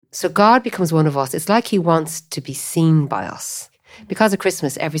So God becomes one of us. It's like he wants to be seen by us. Because of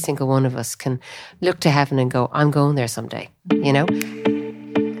Christmas, every single one of us can look to heaven and go, I'm going there someday, you know?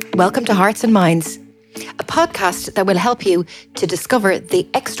 Welcome to Hearts and Minds, a podcast that will help you to discover the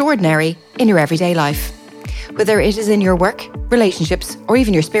extraordinary in your everyday life. Whether it is in your work, relationships, or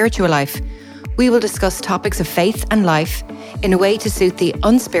even your spiritual life, we will discuss topics of faith and life in a way to suit the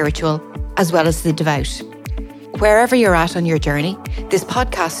unspiritual as well as the devout. Wherever you're at on your journey, this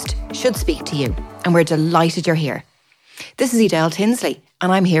podcast should speak to you, and we're delighted you're here. This is Edel Tinsley,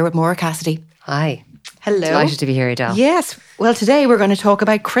 and I'm here with Maura Cassidy. Hi. Hello. Delighted to be here, Edel. Yes. Well, today we're going to talk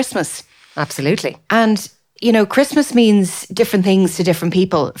about Christmas. Absolutely. And, you know, Christmas means different things to different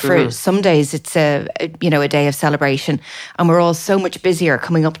people. For some days, it's a day of celebration, and we're all so much busier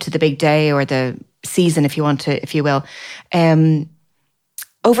coming up to the big day or the season, if you will.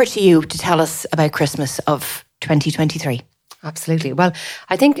 Over to you to tell us about Christmas of 2023. Absolutely. Well,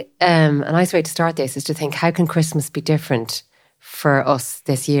 I think a nice way to start this is to think, how can Christmas be different for us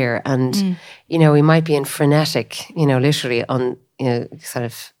this year? And, we might be in frenetic, literally sort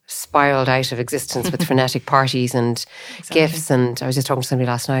of spiraled out of existence with frenetic parties and gifts. And I was just talking to somebody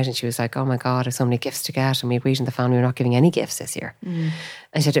last night and she was like, oh my God, I have so many gifts to get. And we agreed in the family we're not giving any gifts this year.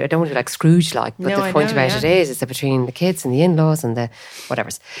 I said, I don't want to be like Scrooge-like, but the point about it is that between the kids and the in-laws and the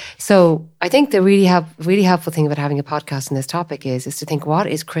whatevers. So I think the really helpful thing about having a podcast on this topic is to think, what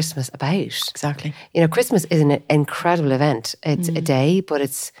is Christmas about? Exactly. Christmas is an incredible event. It's a day, but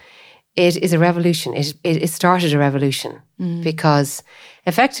it is a revolution. It started a revolution because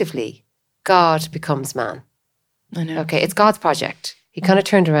effectively God becomes man. I know. Okay, it's God's project. He kind of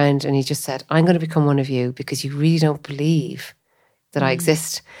turned around and he just said, I'm going to become one of you because you really don't believe that I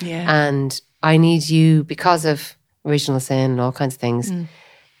exist. Yeah. And I need you, because of original sin and all kinds of things,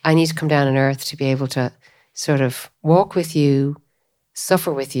 I need to come down on earth to be able to sort of walk with you,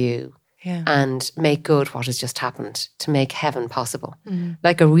 suffer with you, and make good what has just happened, to make heaven possible.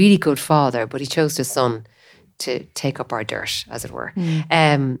 Like a really good father, but he chose his son to take up our dirt, as it were.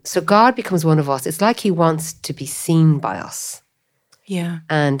 So God becomes one of us. It's like he wants to be seen by us. Yeah.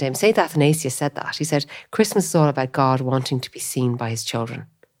 And St. Athanasius said that. He said, Christmas is all about God wanting to be seen by his children,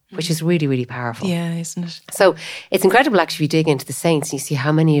 which is really, really powerful. Yeah, isn't it? So it's incredible, actually, if you dig into the saints and you see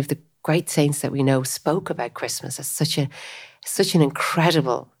how many of the great saints that we know spoke about Christmas as such an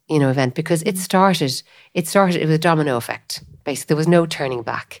incredible, event, because it started with a domino effect. Basically, there was no turning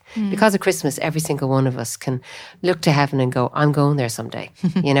back. Because of Christmas, every single one of us can look to heaven and go, I'm going there someday,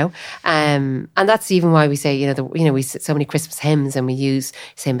 and that's even why we say, we say so many Christmas hymns and we use,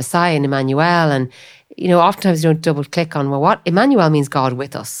 say, Messiah and Emmanuel, and, oftentimes you don't double click on, well, what Emmanuel means, God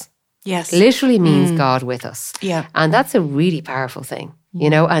with us. Yes. Literally means God with us. Yeah. And that's a really powerful thing,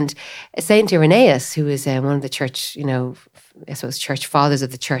 and Saint Irenaeus, who is one of the church, I suppose church fathers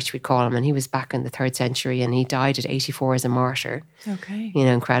of the church, we'd call him, and he was back in the 3rd century and he died at 84 as a martyr. Okay.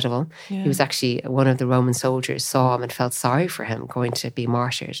 Incredible. Yeah. He was actually, one of the Roman soldiers saw him and felt sorry for him going to be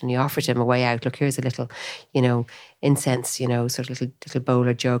martyred, and he offered him a way out. Look, here's a little, incense, sort of little bowl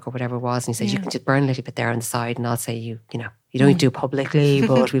or jug or whatever it was, and he said, you can just burn a little bit there on the side and I'll say you don't need to do it publicly,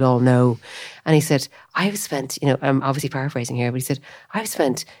 but we'll all know. And he said, I've spent, I'm obviously paraphrasing here, but he said, I've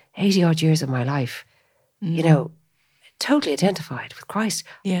spent 80 odd years of my life, totally identified with Christ.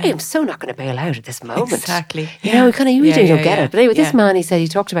 Yeah. I am so not going to bail out at this moment. Exactly. You usually don't get it. But anyway, this man, he said, he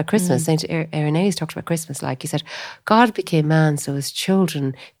talked about Christmas. Saint Irenaeus talked about Christmas. Like he said, God became man so his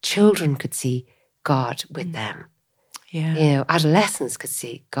children could see God with them. Yeah. Adolescents could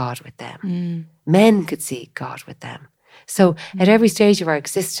see God with them. Men could see God with them. So at every stage of our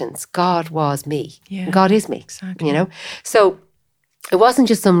existence, God was me. Yeah. God is me. Exactly. So it wasn't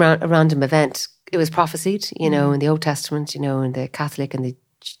just some random event. It was prophesied, in the Old Testament, in the Catholic and the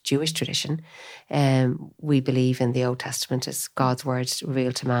Jewish tradition. We believe in the Old Testament as God's words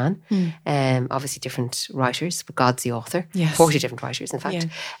revealed to man. Obviously different writers, but God's the author. Yes. 40 different writers, in fact.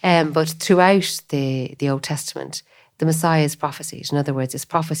 But throughout the Old Testament, the Messiah is prophesied. In other words, it's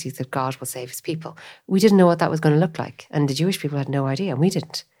prophecies that God will save his people. We didn't know what that was going to look like. And the Jewish people had no idea, and we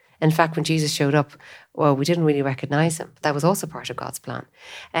didn't. In fact, when Jesus showed up, well, we didn't really recognize him. But that was also part of God's plan.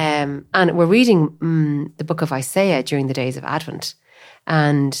 And we're reading the book of Isaiah during the days of Advent.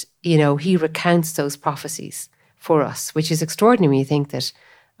 And, he recounts those prophecies for us, which is extraordinary when you think that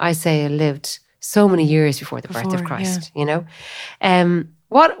Isaiah lived so many years before the birth of Christ,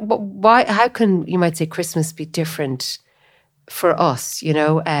 How can, you might say, Christmas be different for us,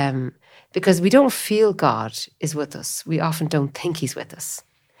 because we don't feel God is with us. We often don't think he's with us.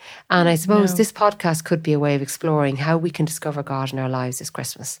 And I suppose this podcast could be a way of exploring how we can discover God in our lives this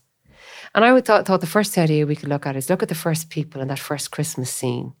Christmas. And I thought the first idea we could look at is look at the first people in that first Christmas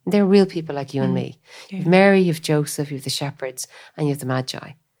scene. They're real people like you and me. You have Mary, you have Joseph, you have the shepherds, and you have the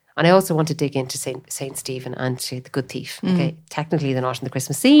Magi. And I also want to dig into Saint Stephen and to the good thief. Okay, technically they're not in the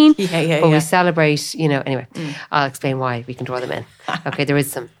Christmas scene, but we celebrate, anyway, I'll explain why we can draw them in. Okay, there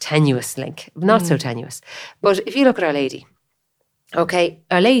is some tenuous link, not so tenuous. But if you look at Our Lady, okay,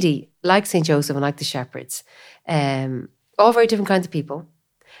 Our Lady, like Saint Joseph and like the shepherds, all very different kinds of people,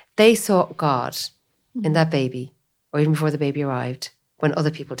 they saw God in that baby, or even before the baby arrived, when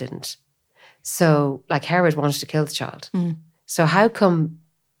other people didn't. So, like Herod wanted to kill the child. So how come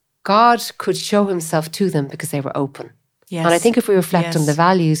God could show himself to them? Because they were open. Yes. And I think if we reflect on the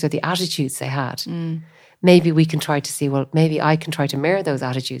values or the attitudes they had, maybe we can try to see, well, maybe I can try to mirror those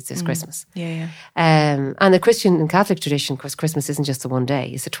attitudes this Christmas. And the Christian and Catholic tradition, of course, Christmas isn't just the one day,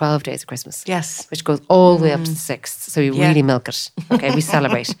 it's the 12 days of Christmas. Yes. Which goes all the way up to the 6th. So we really milk it. Okay, we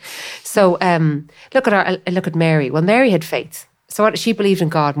celebrate. So look at Mary. Well, Mary had faith. So she believed in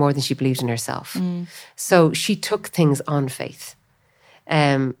God more than she believed in herself. So she took things on faith.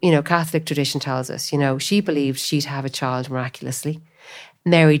 Catholic tradition tells us, she believed she'd have a child miraculously.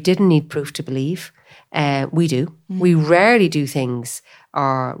 Mary didn't need proof to believe. We do. We rarely do things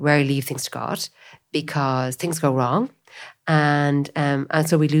or rarely leave things to God because things go wrong. And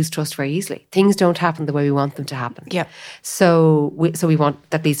so we lose trust very easily. Things don't happen the way we want them to happen. Yeah. So we want,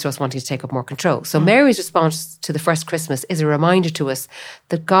 that leads to us wanting to take up more control. So Mary's response to the first Christmas is a reminder to us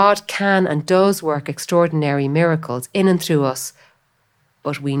that God can and does work extraordinary miracles in and through us,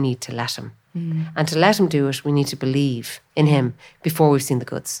 but we need to let him. And to let him do it, we need to believe in him before we've seen the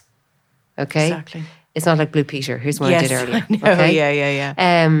goods. Okay? Exactly. It's not like Blue Peter. Here's what I did earlier. I know. Okay? Yeah.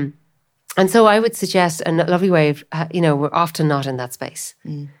 And so I would suggest a lovely way of, we're often not in that space.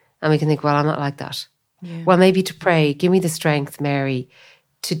 And we can think, well, I'm not like that. Yeah. Well, maybe to pray, give me the strength, Mary,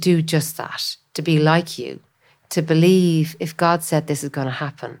 to do just that, to be like you, to believe if God said this is going to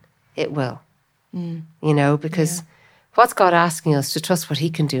happen, it will. Because what's God asking us? To trust what he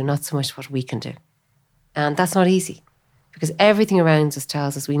can do, not so much what we can do. And that's not easy because everything around us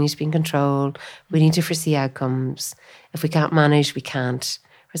tells us we need to be in control, we need to foresee outcomes. If we can't manage, we can't.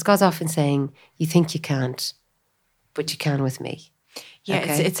 Whereas God's often saying, you think you can't, but you can with me. Yeah,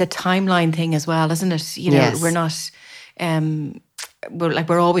 okay? It's a timeline thing as well, isn't it? Yes. We're not,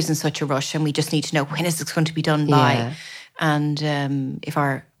 we're always in such a rush and we just need to know when is this going to be done by. And if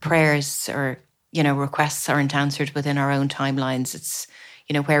our prayers or, requests aren't answered within our own timelines, it's,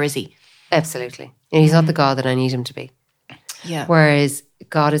 where is he? Absolutely. He's not the God that I need him to be. Yeah. Whereas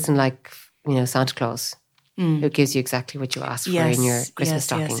God isn't like, Santa Claus. Who gives you exactly what you ask for in your Christmas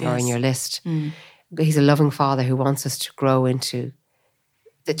stocking or in your list. He's a loving father who wants us to grow into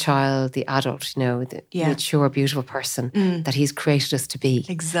the child, the adult, the mature, beautiful person that he's created us to be.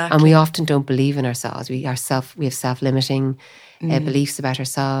 Exactly. And we often don't believe in ourselves. We have self-limiting beliefs about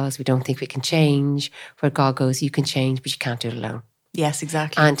ourselves. We don't think we can change. Where God goes, you can change, but you can't do it alone. Yes,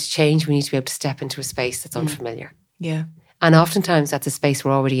 exactly. And to change, we need to be able to step into a space that's unfamiliar. Yeah. And oftentimes that's a space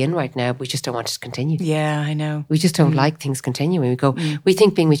we're already in right now, but we just don't want it to continue. Yeah, I know. We just don't like things continuing. We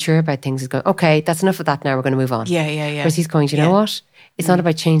think being mature about things is going, okay, that's enough of that now, we're going to move on. Yeah. Whereas he's going, do you know what? It's not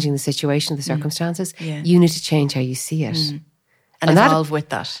about changing the situation, the circumstances. You need to change how you see it. And evolve with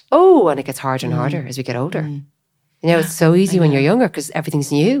that. Oh, and it gets harder and harder as we get older. It's so easy when you're younger because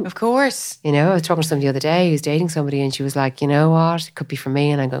everything's new. Of course. I was talking to somebody the other day who was dating somebody and she was like, you know what? It could be for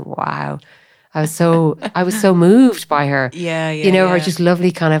me. And I'm going, wow. I was so moved by her. Her just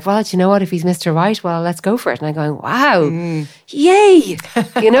lovely kind of, well, do you know what? If he's Mr. Right, well, let's go for it. And I'm going, wow, yay.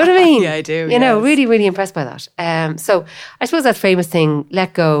 You know what I mean? Yeah, I do. Really, really impressed by that. So I suppose that famous thing,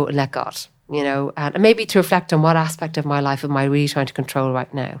 let go and let God, and maybe to reflect on what aspect of my life am I really trying to control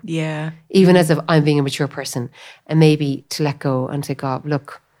right now? Yeah. Even as if I'm being a mature person, and maybe to let go and say, God,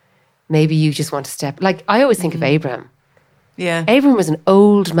 look, maybe you just want to step. Like I always think of Abraham. Yeah. Abraham was an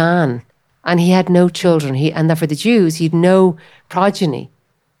old man. And he had no children. And that for the Jews, he had no progeny.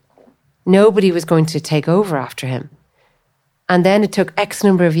 Nobody was going to take over after him. And then it took X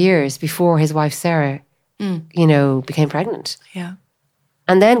number of years before his wife Sarah, became pregnant. Yeah.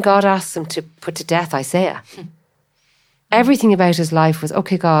 And then God asked him to put to death Isaiah. Everything about his life was,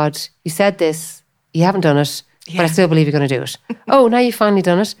 okay, God, you said this, you haven't done it, but I still believe you're going to do it. Oh, now you've finally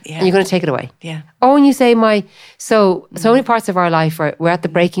done it, and you're going to take it away. Yeah. Oh, and you say so many parts of our life we're at the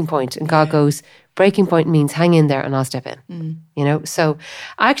breaking point, and God goes, breaking point means hang in there and I'll step in. So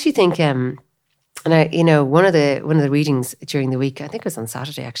I actually think And one of the readings during the week, I think it was on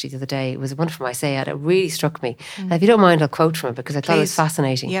Saturday actually the other day, it was one from Isaiah, and it really struck me. And if you don't mind, I'll quote from it because I thought it was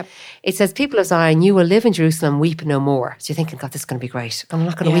fascinating. Yep. It says, "People of Zion, you will live in Jerusalem, weep no more." So you're thinking, God, this is going to be great. I'm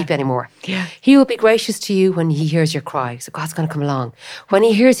not going to weep anymore. Yeah. He will be gracious to you when he hears your cry. So God's going to come along. When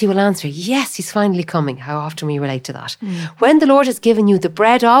he hears, he will answer, yes, he's finally coming. How often we relate to that. When the Lord has given you the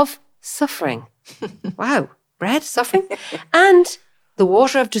bread of suffering. Wow. Bread, suffering. And the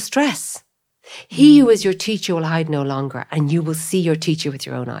water of distress. He who is your teacher will hide no longer, and you will see your teacher with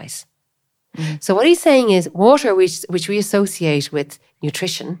your own eyes. So what he's saying is water, which we associate with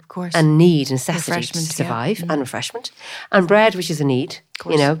nutrition, of course, and need, necessity to survive, and refreshment, and bread, which is a need,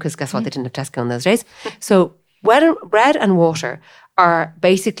 because guess what? They didn't have Tesco in those days. So bread and water are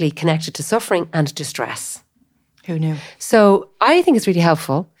basically connected to suffering and distress. Who knew? So I think it's really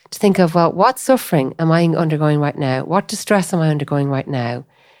helpful to think of, well, what suffering am I undergoing right now? What distress am I undergoing right now?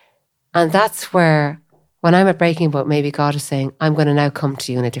 And that's where, when I'm at breaking point, maybe God is saying, I'm going to now come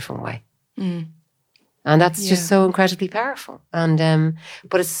to you in a different way. And that's just so incredibly powerful. And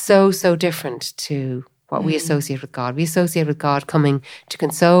but it's so different to what we associate with God. We associate with God coming to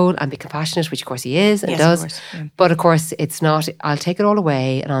console and be compassionate, which of course he is and does. Of course, But of course it's not, I'll take it all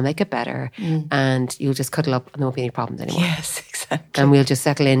away and I'll make it better and you'll just cuddle up and there won't be any problems anymore. Yes, exactly. And we'll just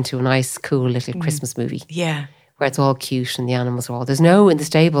settle into a nice, cool little Christmas movie. Yeah. Where it's all cute and the animals are all... There's no, in the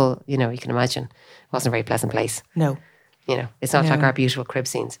stable, you can imagine, it wasn't a very pleasant place. No. It's not like our beautiful crib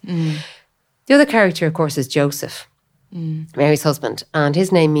scenes. The other character, of course, is Joseph, Mary's husband, and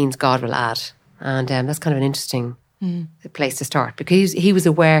his name means God will add. And that's kind of an interesting place to start because he was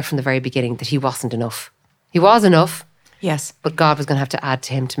aware from the very beginning that he wasn't enough. He was enough. Yes. But God was going to have to add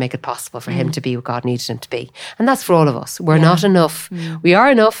to him to make it possible for him to be what God needed him to be. And that's for all of us. We're not enough. We are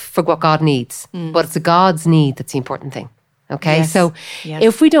enough for what God needs, but it's God's need that's the important thing. Okay? Yes. So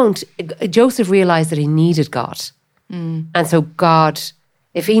if we don't, Joseph realized that he needed God. And so God,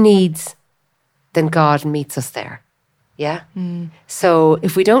 if he needs, then God meets us there. Yeah? So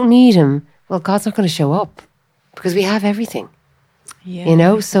if we don't need him, well, God's not going to show up because we have everything.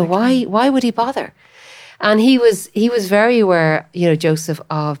 Yeah, So why would he bother? And he was very aware, Joseph,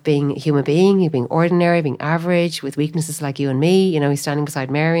 of being a human being, being ordinary, being average, with weaknesses like you and me. He's standing beside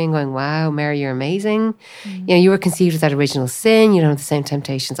Mary and going, wow, Mary, you're amazing. You were conceived with that original sin. You don't have the same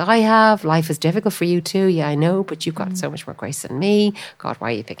temptations I have. Life is difficult for you too. Yeah, I know, but you've got so much more grace than me. God, why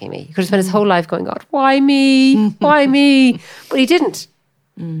are you picking me? He could have spent his whole life going, God, why me? Why me? But he didn't.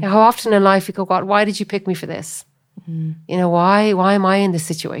 How often in life we go, God, why did you pick me for this? Why am I in this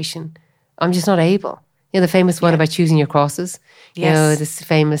situation? I'm just not able. The famous one about choosing your crosses. Yes. This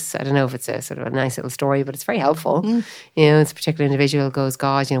famous, I don't know if it's a sort of a nice little story, but it's very helpful. This particular individual goes,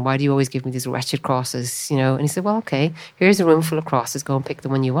 God, why do you always give me these wretched crosses? And he said, well, okay, here's a room full of crosses. Go and pick the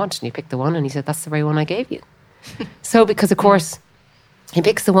one you want. And he picked the one and he said, that's the very one I gave you. So because, of course, he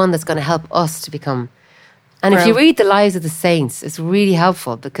picks the one that's going to help us to become. And if you read the lives of the saints, it's really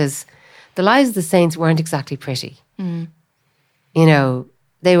helpful because the lives of the saints weren't exactly pretty. They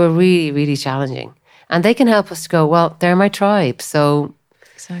were really, really challenging. And they can help us to go, well, they're my tribe. So,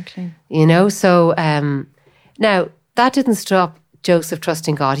 exactly. So now that didn't stop Joseph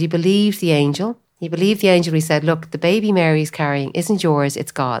trusting God. He believed the angel. He said, look, the baby Mary's carrying isn't yours,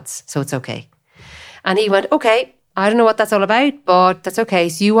 it's God's. So it's okay. And he went, okay, I don't know what that's all about, but that's okay.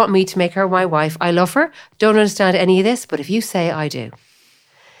 So you want me to make her my wife. I love her. Don't understand any of this, but if you say, I do.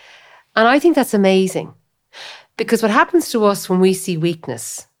 And I think that's amazing. Because what happens to us when we see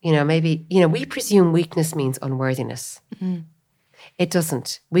weakness, we presume weakness means unworthiness. It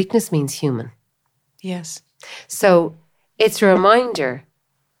doesn't. Weakness means human. Yes. So it's a reminder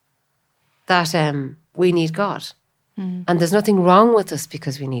that we need God. And there's nothing wrong with us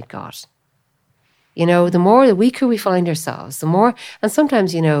because we need God. The weaker we find ourselves, the more, and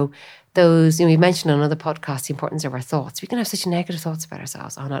sometimes, those, we mentioned on other podcasts the importance of our thoughts. We can have such negative thoughts about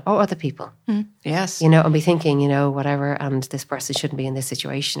ourselves or other people. Yes. And be thinking, whatever, and this person shouldn't be in this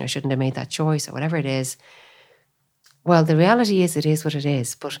situation or shouldn't have made that choice or whatever it is. Well, the reality is it is what it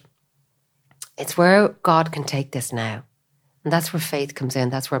is, but it's where God can take this now. And that's where faith comes in.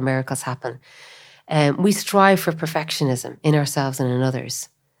 That's where miracles happen. We strive for perfectionism in ourselves and in others,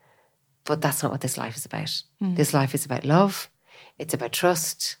 but that's not what this life is about. This life is about love. It's about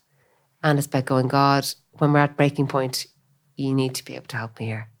trust. And it's about going, God, when we're at breaking point, you need to be able to help me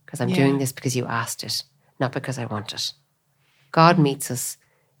here because I'm doing this because you asked it, not because I want it. God meets us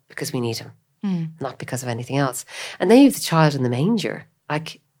because we need him, not because of anything else. And then you have the child in the manger.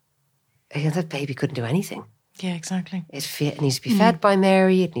 That baby couldn't do anything. Yeah, exactly. It needs to be fed by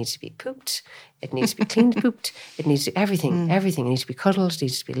Mary. It needs to be pooped. It needs to be cleaned, pooped. It needs to everything. Everything. It needs to be cuddled. It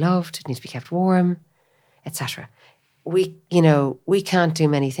needs to be loved. It needs to be kept warm, etc. We can't do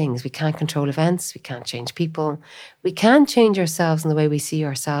many things. We can't control events. We can't change people. We can change ourselves in the way we see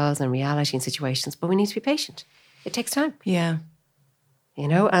ourselves and reality and situations, but we need to be patient. It takes time. Yeah.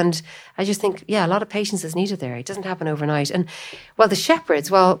 And I just think, a lot of patience is needed there. It doesn't happen overnight. And, the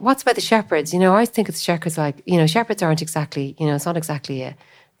shepherds, what's about the shepherds? I think it's shepherds shepherds aren't exactly, it's not exactly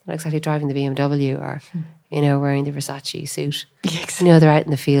driving the BMW or, wearing the Versace suit. Exactly. They're out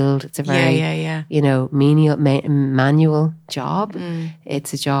in the field. It's a very, manual job.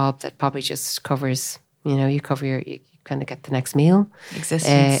 It's a job that probably just covers, you kind of get the next meal.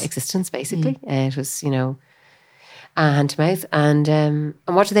 Existence, basically. It was, hand to mouth. And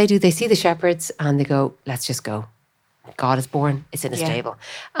what do? They see the shepherds and they go, let's just go. God is born. It's in a stable.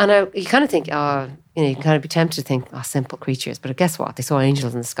 And you kind of think, you can kind of be tempted to think, simple creatures. But guess what? They saw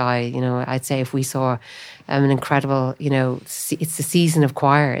angels in the sky. I'd say if we saw an incredible, it's the season of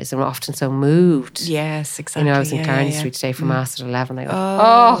choirs and we're often so moved. Yes, exactly. I was in Carney Street today for Mass at 11. I go,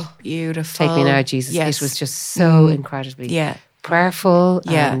 oh, beautiful. Take me now, Jesus. Yes. It was just so incredibly prayerful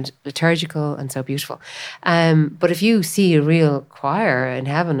and liturgical and so beautiful. But if you see a real choir in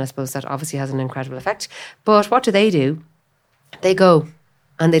heaven, I suppose that obviously has an incredible effect. But what do? They go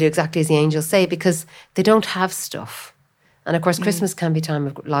and they do exactly as the angels say because they don't have stuff. And of course, Christmas can be a time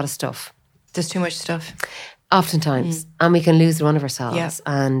of a lot of stuff. There's too much stuff. Oftentimes. And we can lose the run of ourselves. Yeah.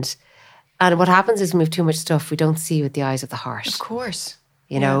 And what happens is when we have too much stuff, we don't see with the eyes of the heart. Of course.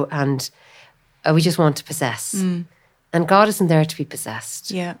 And we just want to possess. And God isn't there to be possessed.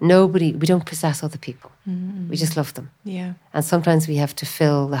 Yeah. We don't possess other people. We just love them. Yeah. And sometimes we have to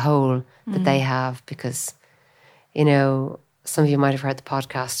fill the hole that they have because, some of you might have heard the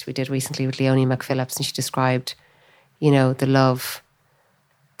podcast we did recently with Leonie McPhillips, and she described, the love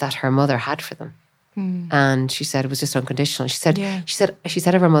that her mother had for them. And she said it was just unconditional. She said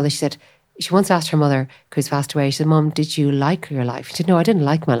of her mother, she once asked her mother, who's passed away, she said, Mom, did you like your life? She said, no, I didn't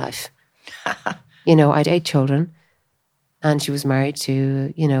like my life. I had 8 children. And she was married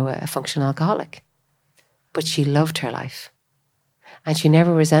to, a functional alcoholic. But she loved her life. And she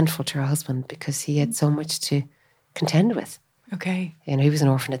never resentful to her husband because he had so much to contend with. Okay. He was an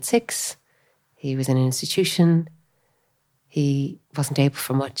orphan at 6. He was in an institution. He wasn't able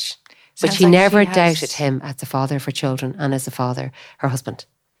for much. But she never doubted him as the father of her children and as the father, her husband.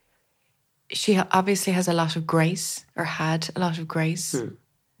 She obviously has a lot of grace, or had a lot of grace.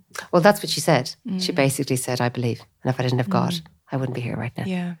 Well, that's what she said. She basically said, I believe. And if I didn't have God, I wouldn't be here right now.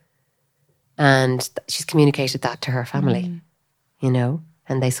 Yeah. And she's communicated that to her family,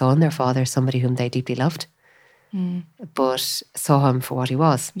 and they saw in their father somebody whom they deeply loved, but saw him for what he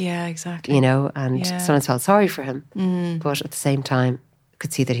was. Yeah, exactly. And sometimes felt sorry for him, but at the same time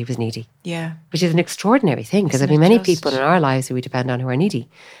could see that he was needy. Yeah. Which is an extraordinary thing because there are many people in our lives who we depend on who are needy.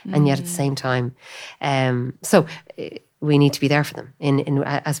 And yet at the same time, we need to be there for them in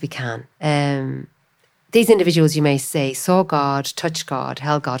as we can. These individuals, you may say, saw God, touched God,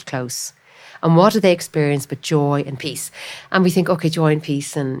 held God close. And what do they experience but joy and peace? And we think, okay, joy and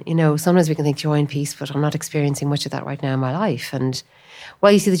peace. And, sometimes we can think joy and peace, but I'm not experiencing much of that right now in my life. And,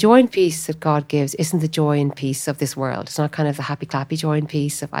 you see, the joy and peace that God gives isn't the joy and peace of this world. It's not kind of the happy, clappy joy and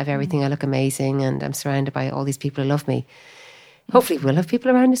peace of I have everything, I look amazing, and I'm surrounded by all these people who love me. Hopefully we'll have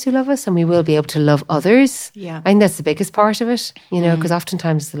people around us who love us and we will be able to love others. Yeah. I think that's the biggest part of it, because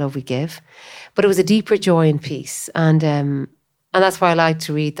oftentimes it's the love we give. But it was a deeper joy and peace. And that's why I like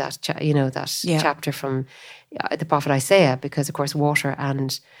to read that, chapter from the prophet Isaiah, because of course water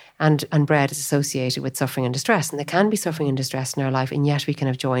and bread is associated with suffering and distress. And there can be suffering and distress in our life, and yet we can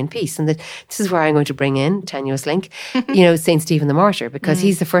have joy and peace. And this is where I'm going to bring in, tenuous link, St. Stephen the Martyr, because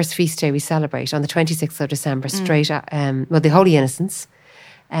he's the first feast day we celebrate on the 26th of December, the Holy Innocents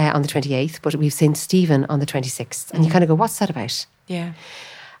on the 28th, but we've St. Stephen on the 26th. And you kind of go, what's that about? Yeah.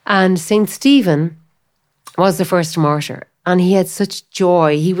 And St. Stephen was the first martyr, and he had such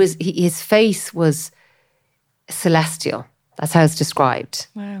joy. His face was celestial. That's how it's described.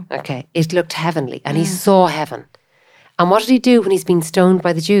 Wow. Okay. It looked heavenly, and he saw heaven. And what did he do when he's being stoned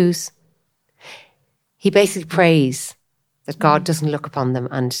by the Jews? He basically prays that God doesn't look upon them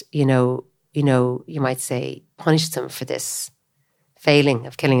and, you might say, punish them for this failing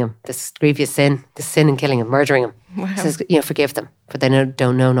of killing him, this grievous sin, this sin in killing him, murdering him. Wow. He says, forgive them, for they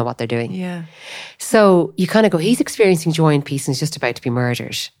don't know what they're doing. Yeah. So you kind of go, he's experiencing joy and peace and he's just about to be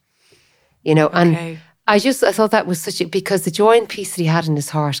murdered. Okay. I thought that was because the joy and peace that he had in his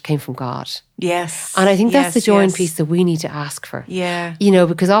heart came from God. Yes. And I think that's the joy and peace that we need to ask for. Yeah.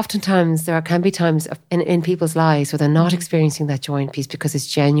 Because oftentimes can be times in people's lives where they're not experiencing that joy and peace because it's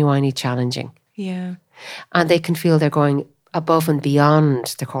genuinely challenging. Yeah. And they can feel they're going above and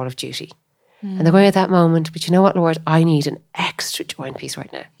beyond the call of duty. And they're going at that moment, but you know what, Lord, I need an extra joy and peace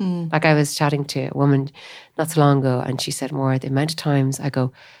right now. Like I was chatting to a woman not so long ago, and she said, more the amount of times I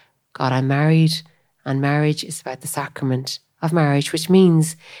go, God, I'm married, and marriage is about the sacrament of marriage, which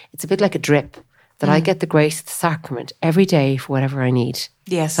means it's a bit like a drip, that I get the grace of the sacrament every day for whatever I need.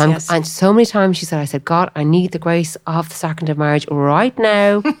 Yes, And so many times she said, I said, God, I need the grace of the sacrament of marriage right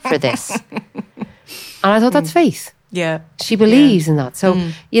now for this. And I thought that's faith. Yeah. She believes in that. So,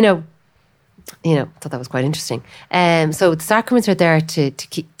 I thought that was quite interesting. So the sacraments are there to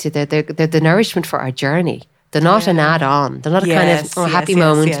keep to the nourishment for our journey. They're not an add-on. They're not a kind of happy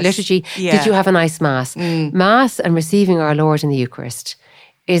moment. Liturgy. Yeah. Did you have a nice Mass? Mass and receiving our Lord in the Eucharist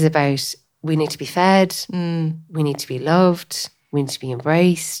is about we need to be fed, we need to be loved, we need to be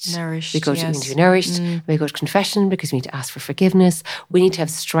embraced, nourished. We need to be nourished. We go to confession because we need to ask for forgiveness. We need to have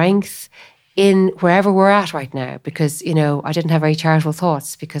strength in wherever we're at right now, because I didn't have very charitable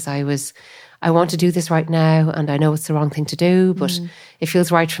thoughts because I want to do this right now, and I know it's the wrong thing to do, but it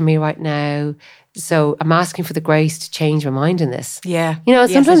feels right for me right now. So I'm asking for the grace to change my mind in this. Yeah.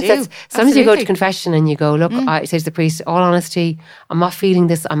 Sometimes sometimes you go to Absolutely. confession and you go, look, I say to the priest, all honesty, I'm not feeling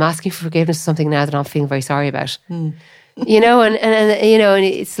this. I'm asking for forgiveness for something now that I'm feeling very sorry about. And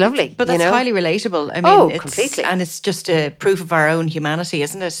it's lovely. But that's highly relatable. I mean, completely. And it's just a proof of our own humanity,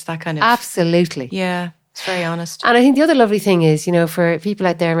 isn't it? That kind of... Absolutely. Yeah. It's very honest. And I think the other lovely thing is, for people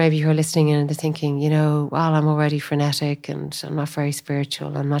out there maybe who are listening in and they're thinking, well, I'm already frenetic and I'm not very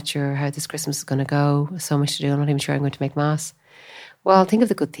spiritual. I'm not sure how this Christmas is going to go. There's so much to do. I'm not even sure I'm going to make Mass. Well, think of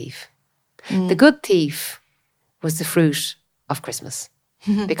the good thief. The good thief was the fruit of Christmas.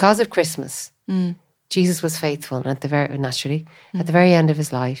 Because of Christmas, Jesus was faithful, and at the very end of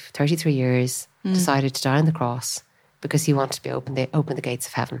his life, 33 years, decided to die on the cross because he wanted to open the gates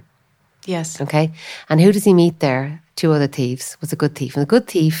of heaven. Yes. Okay. And who does he meet there? Two other thieves. Was a good thief. And the good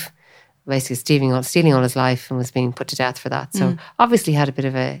thief basically stealing all his life and was being put to death for that. So obviously had a bit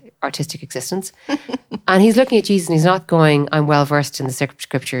of a artistic existence. And he's looking at Jesus and he's not going, I'm well versed in the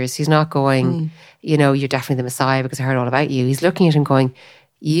scriptures. He's not going, you're definitely the Messiah because I heard all about you. He's looking at him going,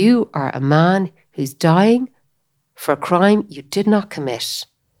 you are a man who's dying for a crime you did not commit.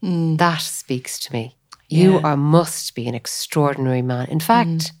 That speaks to me. You must be an extraordinary man. In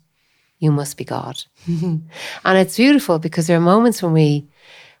fact, you must be God. And it's beautiful because there are moments when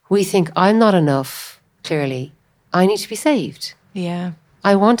we think, I'm not enough, clearly. I need to be saved. Yeah.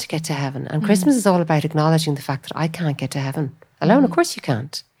 I want to get to heaven. And Christmas is all about acknowledging the fact that I can't get to heaven alone. Of course you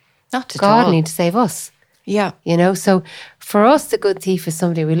can't. Not at God all. needs to save us. Yeah. So for us, the good thief is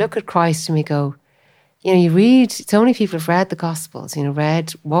somebody, we look at Christ and we go, you read, so many people have read the Gospels,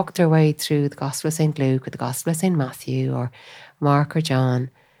 walked their way through the Gospel of St. Luke or the Gospel of St. Matthew or Mark or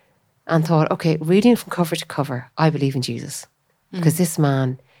John, and thought, okay, reading from cover to cover, I believe in Jesus. Because this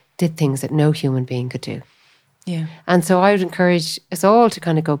man did things that no human being could do. Yeah. And so I would encourage us all to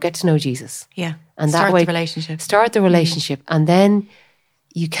kind of go get to know Jesus. Yeah. And Start that way, the relationship. Start the relationship. And then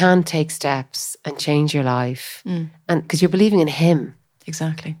you can take steps and change your life. And because you're believing in him.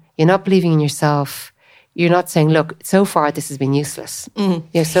 Exactly. You're not believing in yourself. You're not saying, look, so far this has been useless.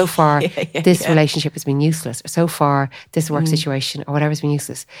 So far this relationship has been useless. Or so far this work situation or whatever has been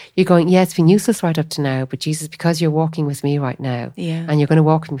useless. You're going, it's been useless right up to now, but Jesus, because you're walking with me right now and you're going to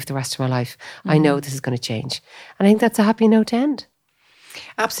walk with me for the rest of my life, I know this is going to change. And I think that's a happy note to end.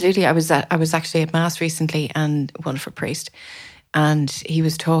 Absolutely. I was actually at Mass recently, and a wonderful priest, and he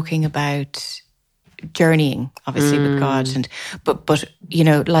was talking about journeying, obviously, with God, and but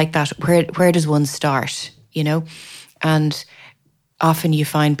like that, where does one start? And often you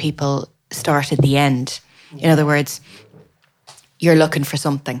find people start at the end. In other words, you're looking for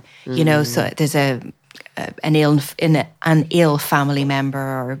something. So there's an ill family member,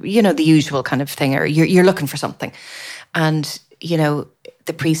 or the usual kind of thing, or you're looking for something, and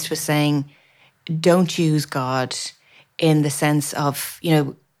the priest was saying, don't use God in the sense of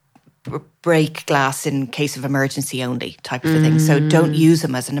break glass in case of emergency only type of a thing. So don't use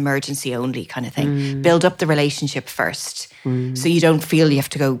him as an emergency only kind of thing. Build up the relationship first, so you don't feel you have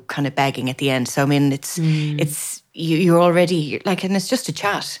to go kind of begging at the end. So I mean, it's you're already like, and it's just a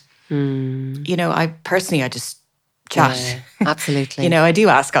chat. I just chat. Yeah, absolutely. I do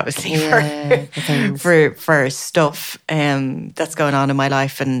ask obviously for stuff that's going on in my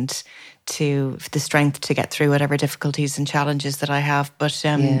life, and to the strength to get through whatever difficulties and challenges that I have. But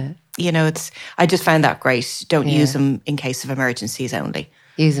I just found that great. Don't use them in case of emergencies only.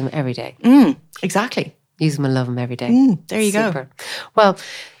 Use them every day. Exactly. Use them and love them every day. There you go. Well,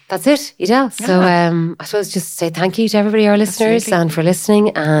 that's it, Edel. So I suppose just say thank you to everybody, our listeners, and for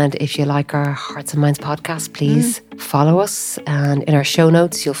listening. And if you like our Hearts and Minds podcast, please follow us. And in our show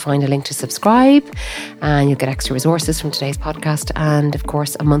notes, you'll find a link to subscribe, and you'll get extra resources from today's podcast. And of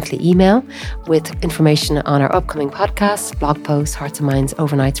course, a monthly email with information on our upcoming podcasts, blog posts, Hearts and Minds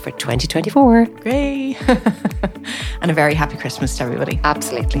overnights for 2024. Great. And a very happy Christmas to everybody.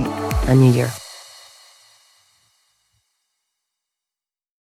 Absolutely. And New Year.